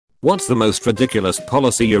What's the most ridiculous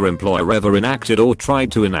policy your employer ever enacted or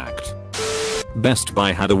tried to enact? Best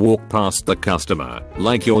Buy had to walk past the customer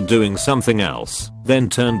like you're doing something else, then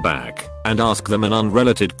turn back and ask them an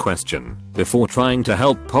unrelated question before trying to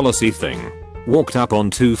help policy thing. Walked up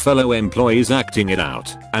on two fellow employees acting it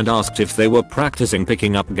out and asked if they were practicing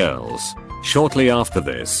picking up girls. Shortly after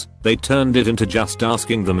this, they turned it into just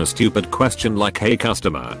asking them a stupid question like, "Hey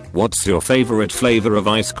customer, what's your favorite flavor of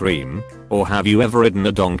ice cream?" Or "Have you ever ridden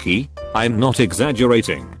a donkey?" I'm not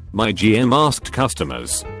exaggerating. My GM asked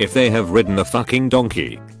customers if they have ridden a fucking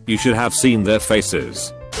donkey. You should have seen their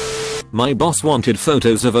faces. My boss wanted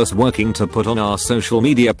photos of us working to put on our social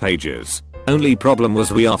media pages. Only problem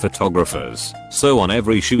was we are photographers, so on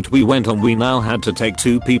every shoot we went on we now had to take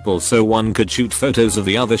two people so one could shoot photos of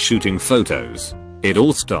the other shooting photos. It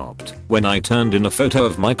all stopped when I turned in a photo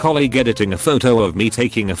of my colleague editing a photo of me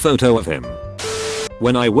taking a photo of him.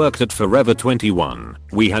 When I worked at Forever 21,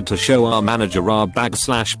 we had to show our manager our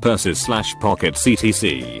bags/purses/pockets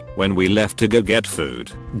etc. when we left to go get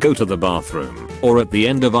food, go to the bathroom, or at the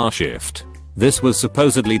end of our shift. This was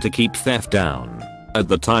supposedly to keep theft down. At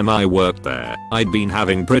the time I worked there, I'd been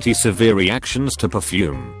having pretty severe reactions to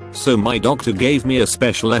perfume, so my doctor gave me a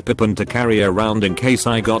special EpiPen to carry around in case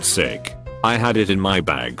I got sick. I had it in my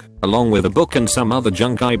bag, along with a book and some other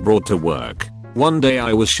junk I brought to work. One day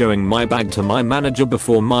I was showing my bag to my manager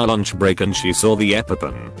before my lunch break and she saw the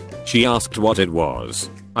EpiPen. She asked what it was.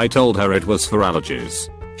 I told her it was for allergies.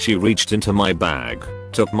 She reached into my bag,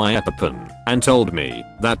 took my EpiPen, and told me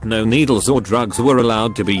that no needles or drugs were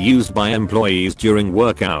allowed to be used by employees during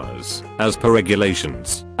work hours, as per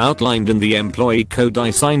regulations outlined in the employee code.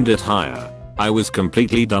 I signed it higher. I was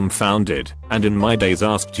completely dumbfounded, and in my days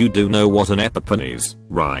asked, "You do know what an EpiPen is,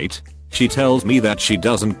 right?" She tells me that she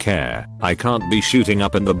doesn't care. I can't be shooting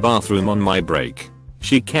up in the bathroom on my break.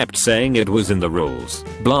 She kept saying it was in the rules,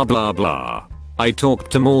 blah blah blah. I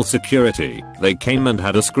talked to mall security. They came and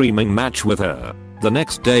had a screaming match with her. The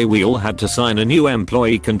next day we all had to sign a new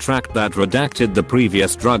employee contract that redacted the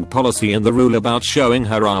previous drug policy and the rule about showing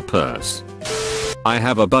her our purse. I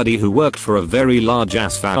have a buddy who worked for a very large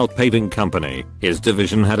asphalt paving company. His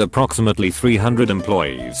division had approximately 300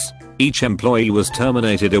 employees. Each employee was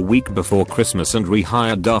terminated a week before Christmas and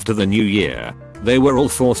rehired after the new year. They were all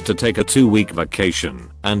forced to take a 2-week vacation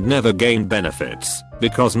and never gained benefits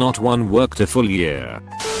because not one worked a full year.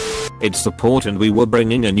 It's support and we were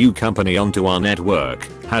bringing a new company onto our network,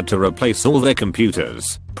 had to replace all their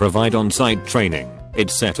computers, provide on-site training,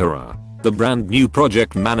 etc. The brand new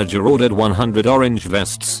project manager ordered 100 orange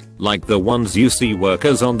vests, like the ones you see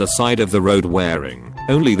workers on the side of the road wearing.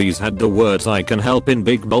 Only these had the words "I can help" in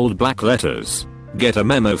big bold black letters. Get a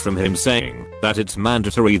memo from him saying that it's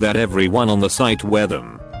mandatory that everyone on the site wear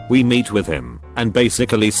them. We meet with him and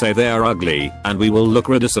basically say they are ugly and we will look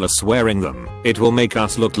ridiculous wearing them. It will make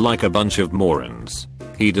us look like a bunch of morons.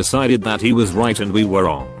 He decided that he was right and we were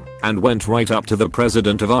wrong, and went right up to the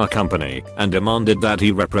president of our company and demanded that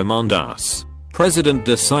he reprimand us. President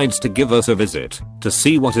decides to give us a visit to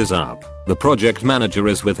see what is up. The project manager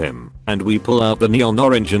is with him and we pull out the neon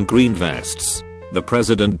orange and green vests. The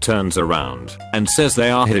president turns around and says they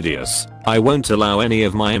are hideous. I won't allow any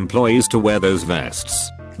of my employees to wear those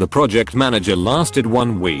vests. The project manager lasted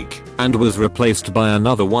 1 week and was replaced by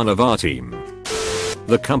another one of our team.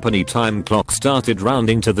 The company time clock started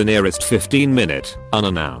rounding to the nearest 15-minute,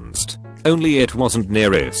 unannounced. Only it wasn't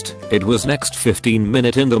nearest, it was next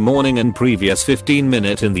 15-minute in the morning and previous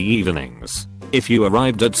 15-minute in the evenings. If you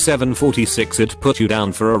arrived at 7:46 it put you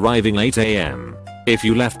down for arriving 8 AM. If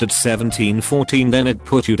you left at 17:14 then it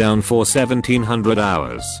put you down for 1700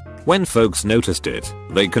 hours. When folks noticed it,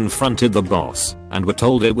 they confronted the boss and were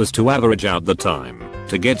told it was to average out the time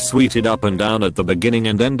to get suited up and down at the beginning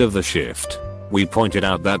and end of the shift. We pointed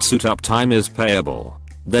out that suit up time is payable.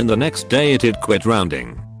 Then the next day it had quit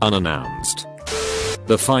rounding, unannounced.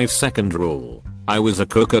 The 5-second rule. I was a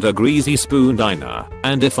cook at a greasy spoon diner,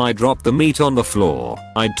 and if I dropped the meat on the floor,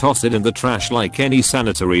 I'd toss it in the trash like any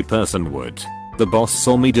sanitary person would. The boss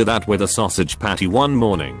saw me do that with a sausage patty one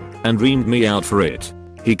morning and reamed me out for it.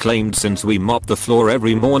 He claimed since we mopped the floor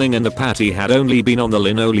every morning and the patty had only been on the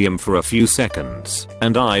linoleum for a few seconds,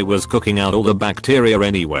 and I was cooking out all the bacteria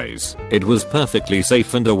anyways, it was perfectly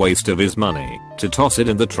safe and a waste of his money to toss it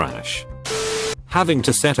in the trash. Having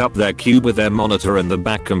to set up their cube with their monitor in the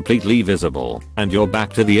back completely visible, and your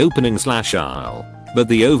back to the opening/aisle. But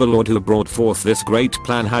the overlord who brought forth this great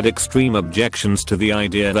plan had extreme objections to the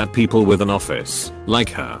idea that people with an office,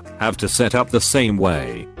 like her, have to set up the same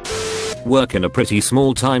way. Work in a pretty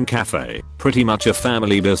small time cafe, pretty much a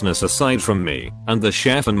family business aside from me, and the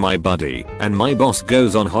chef and my buddy, and my boss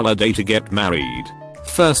goes on holiday to get married.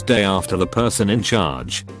 First day after the person in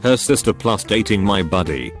charge, her sister plus dating my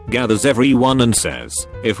buddy, gathers everyone and says,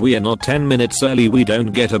 if we are not 10 minutes early we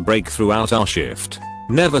don't get a break throughout our shift.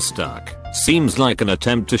 Never stuck. Seems like an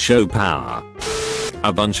attempt to show power.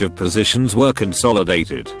 A bunch of positions were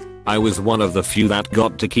consolidated. I was one of the few that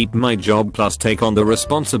got to keep my job plus take on the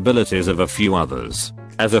responsibilities of a few others.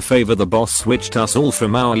 As a favor the boss switched us all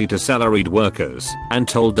from hourly to salaried workers and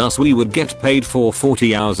told us we would get paid for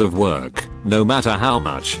 40 hours of work, no matter how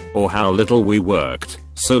much or how little we worked,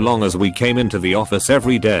 so long as we came into the office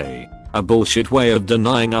every day. A bullshit way of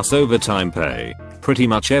denying us overtime pay. Pretty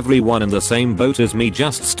much everyone in the same boat as me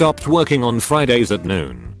just stopped working on Fridays at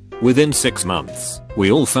noon. Within 6 months,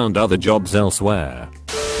 we all found other jobs elsewhere.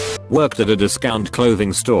 Worked at a discount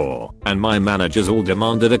clothing store, and my managers all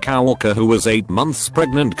demanded a coworker who was 8 months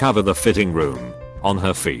pregnant cover the fitting room. On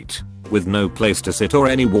her feet. With no place to sit or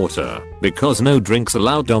any water, because no drinks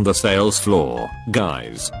allowed on the sales floor.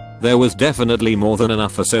 Guys. There was definitely more than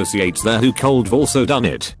enough associates there who could've also done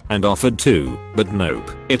it, and offered to, but nope.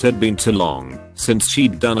 It had been too long, since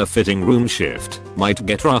she'd done a fitting room shift, might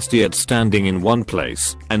get rusty at standing in one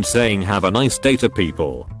place, and saying have a nice day to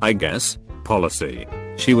people, I guess. Policy.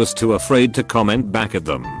 She was too afraid to comment back at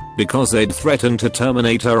them, because they'd threatened to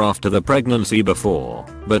terminate her after the pregnancy before,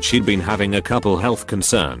 but she'd been having a couple health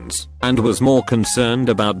concerns, and was more concerned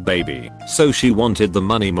about baby, so she wanted the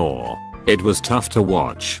money more. It was tough to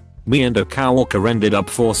watch. Me and a coworker ended up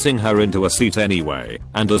forcing her into a seat anyway,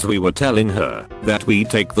 and as we were telling her that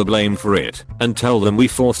we'd take the blame for it, and tell them we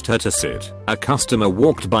forced her to sit, a customer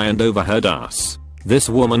walked by and overheard us. This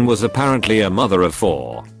woman was apparently a mother of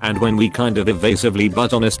 4, and when we kind of evasively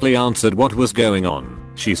but honestly answered what was going on,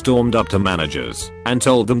 she stormed up to managers and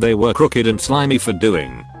told them they were crooked and slimy for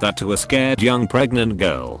doing that to a scared young pregnant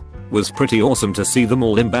girl. Was pretty awesome to see them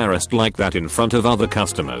all embarrassed like that in front of other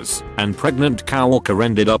customers, and pregnant coworker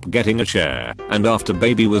ended up getting a chair, and after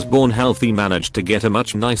baby was born healthy managed to get a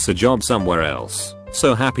much nicer job somewhere else.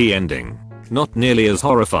 So happy ending. Not nearly as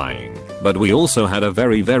horrifying, but we also had a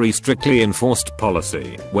very strictly enforced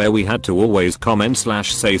policy where we had to always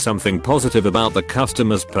comment/say something positive about the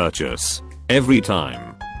customer's purchase. Every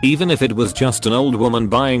time. Even if it was just an old woman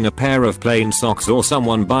buying a pair of plain socks or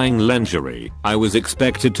someone buying lingerie, I was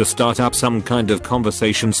expected to start up some kind of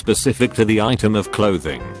conversation specific to the item of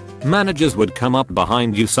clothing. Managers would come up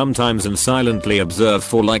behind you sometimes and silently observe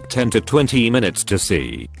for like 10 to 20 minutes to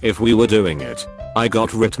see if we were doing it. I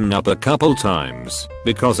got written up a couple times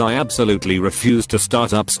because I absolutely refused to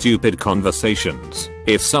start up stupid conversations.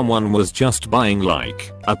 If someone was just buying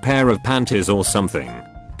like a pair of panties or something,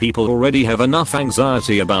 people already have enough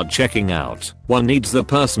anxiety about checking out. One needs the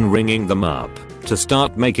person ringing them up to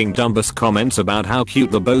start making dumbass comments about how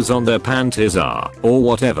cute the bows on their panties are or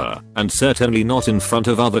whatever, and certainly not in front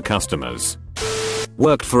of other customers.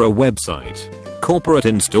 Worked for a website. Corporate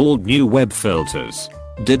installed new web filters.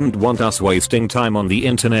 Didn't want us wasting time on the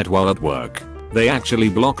internet while at work. They actually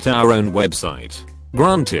blocked our own website.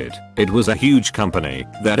 Granted, it was a huge company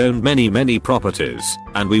that owned many properties,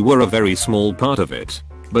 and we were a very small part of it.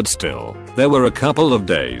 But still, there were a couple of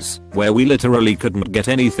days where we literally couldn't get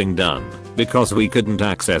anything done because we couldn't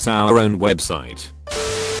access our own website.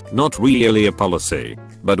 Not really a policy,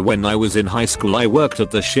 but when I was in high school I worked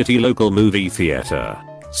at the shitty local movie theater.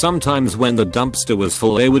 Sometimes when the dumpster was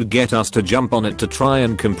full they would get us to jump on it to try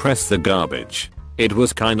and compress the garbage. It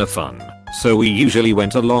was kinda fun, so we usually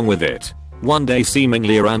went along with it. One day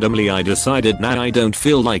seemingly randomly I decided nah I don't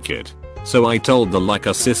feel like it. So I told the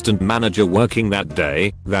assistant manager working that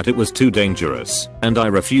day that it was too dangerous and I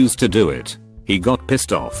refused to do it. He got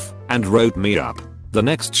pissed off and wrote me up. The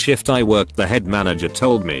next shift I worked the head manager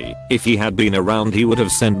told me if he had been around he would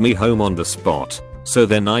have sent me home on the spot. So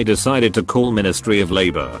then I decided to call Ministry of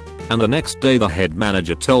Labor. And the next day the head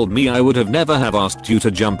manager told me I would have never have asked you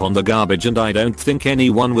to jump on the garbage and I don't think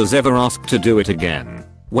anyone was ever asked to do it again.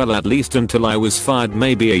 Well, at least until I was fired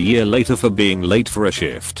maybe a year later for being late for a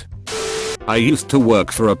shift. I used to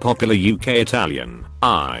work for a popular UK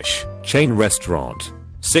Italian-Irish chain restaurant.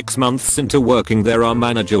 6 months into working there our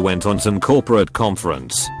manager went on some corporate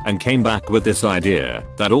conference and came back with this idea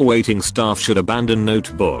that all waiting staff should abandon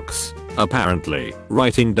notebooks. Apparently,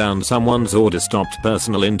 writing down someone's order stopped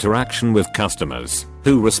personal interaction with customers,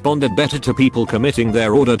 who responded better to people committing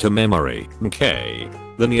their order to memory. Okay.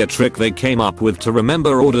 The near trick they came up with to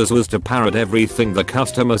remember orders was to parrot everything the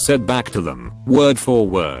customer said back to them, word for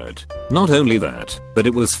word. Not only that, but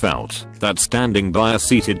it was felt that standing by a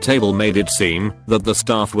seated table made it seem that the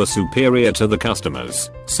staff were superior to the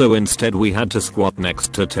customers, so instead we had to squat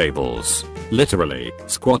next to tables. Literally,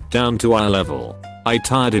 squat down to eye level. I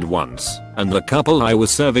tried it once, and the couple I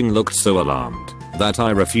was serving looked so alarmed that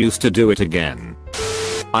I refused to do it again.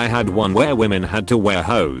 I had one where women had to wear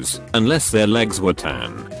hose unless their legs were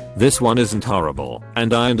tan. This one isn't horrible,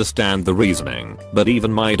 and I understand the reasoning, but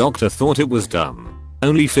even my doctor thought it was dumb.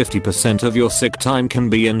 Only 50% of your sick time can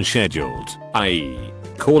be unscheduled, i.e.,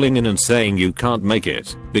 calling in and saying you can't make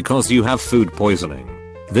it because you have food poisoning.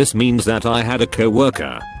 This means that I had a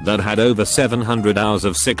coworker that had over 700 hours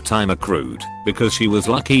of sick time accrued because she was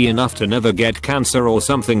lucky enough to never get cancer or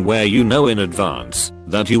something where you know in advance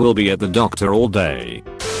that you will be at the doctor all day.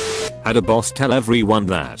 Had a boss tell everyone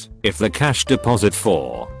that if the cash deposit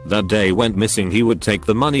for that day went missing he would take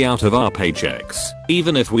the money out of our paychecks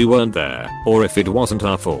even if we weren't there or if it wasn't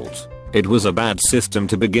our fault. It was a bad system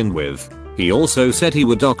to begin with. He also said he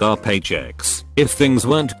would dock our paychecks if things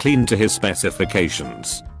weren't clean to his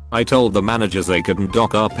specifications. I told the managers they couldn't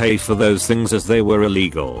dock our pay for those things as they were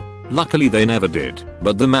illegal. Luckily they never did,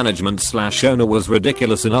 but the management/owner was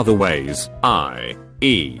ridiculous in other ways,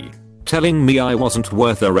 i.e. telling me I wasn't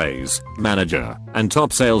worth a raise, manager and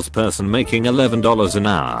top salesperson making $11 an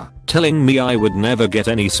hour, telling me I would never get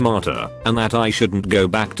any smarter and that I shouldn't go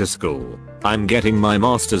back to school. I'm getting my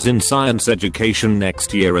master's in science education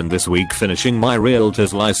next year and this week finishing my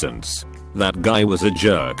realtor's license. That guy was a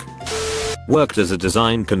jerk. Worked as a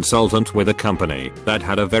design consultant with a company that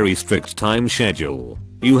had a very strict time schedule.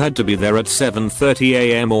 You had to be there at 7:30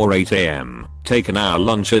 am or 8 am, take an hour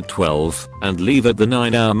lunch at 12, and leave at the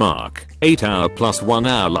 9-hour mark, 8 hour plus 1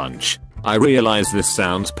 hour lunch. I realize this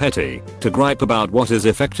sounds petty to gripe about what is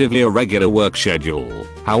effectively a regular work schedule.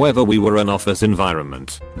 However, we were an office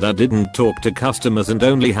environment that didn't talk to customers and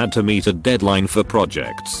only had to meet a deadline for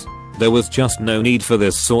projects. There was just no need for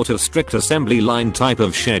this sort of strict assembly line type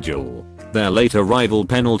of schedule. Their late arrival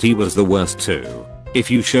penalty was the worst too.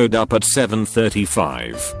 If you showed up at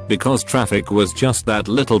 7:35 because traffic was just that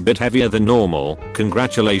little bit heavier than normal,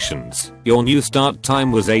 congratulations, your new start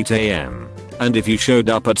time was 8 am. And if you showed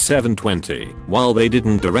up at 7:20, while they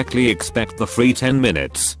didn't directly expect the free 10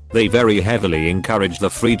 minutes, they very heavily encouraged the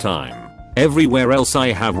free time. Everywhere else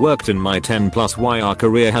I have worked in my 10+ YR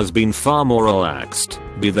career has been far more relaxed.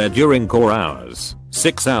 Be there during core hours,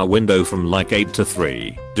 6-hour window from like 8 to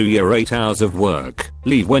 3, do your 8 hours of work,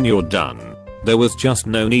 leave when you're done. There was just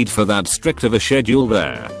no need for that strict of a schedule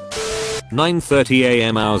there. 9:30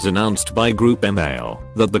 am hours announced by Group Email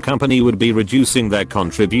that the company would be reducing their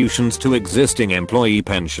contributions to existing employee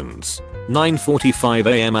pensions. 9:45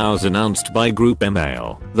 am hours announced by Group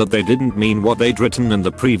Email that they didn't mean what they'd written in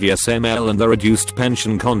the previous email and the reduced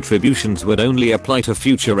pension contributions would only apply to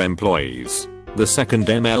future employees. The second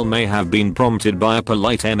email may have been prompted by a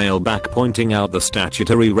polite email back pointing out the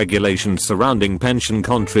statutory regulations surrounding pension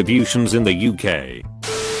contributions in the UK.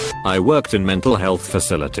 I worked in mental health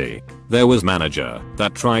facility. There was manager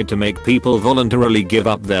that tried to make people voluntarily give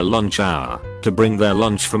up their lunch hour to bring their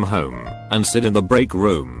lunch from home and sit in the break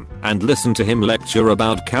room and listen to him lecture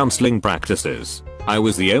about counseling practices. I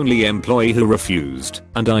was the only employee who refused,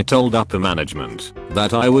 and I told upper management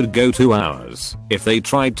that I would go 2 hours if they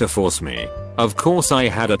tried to force me. Of course I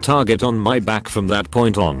had a target on my back from that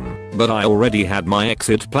point on, but I already had my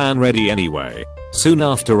exit plan ready anyway. Soon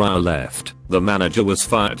after I left, the manager was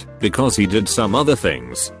fired because he did some other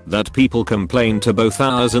things that people complained to both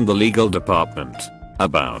ours and the legal department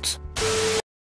about.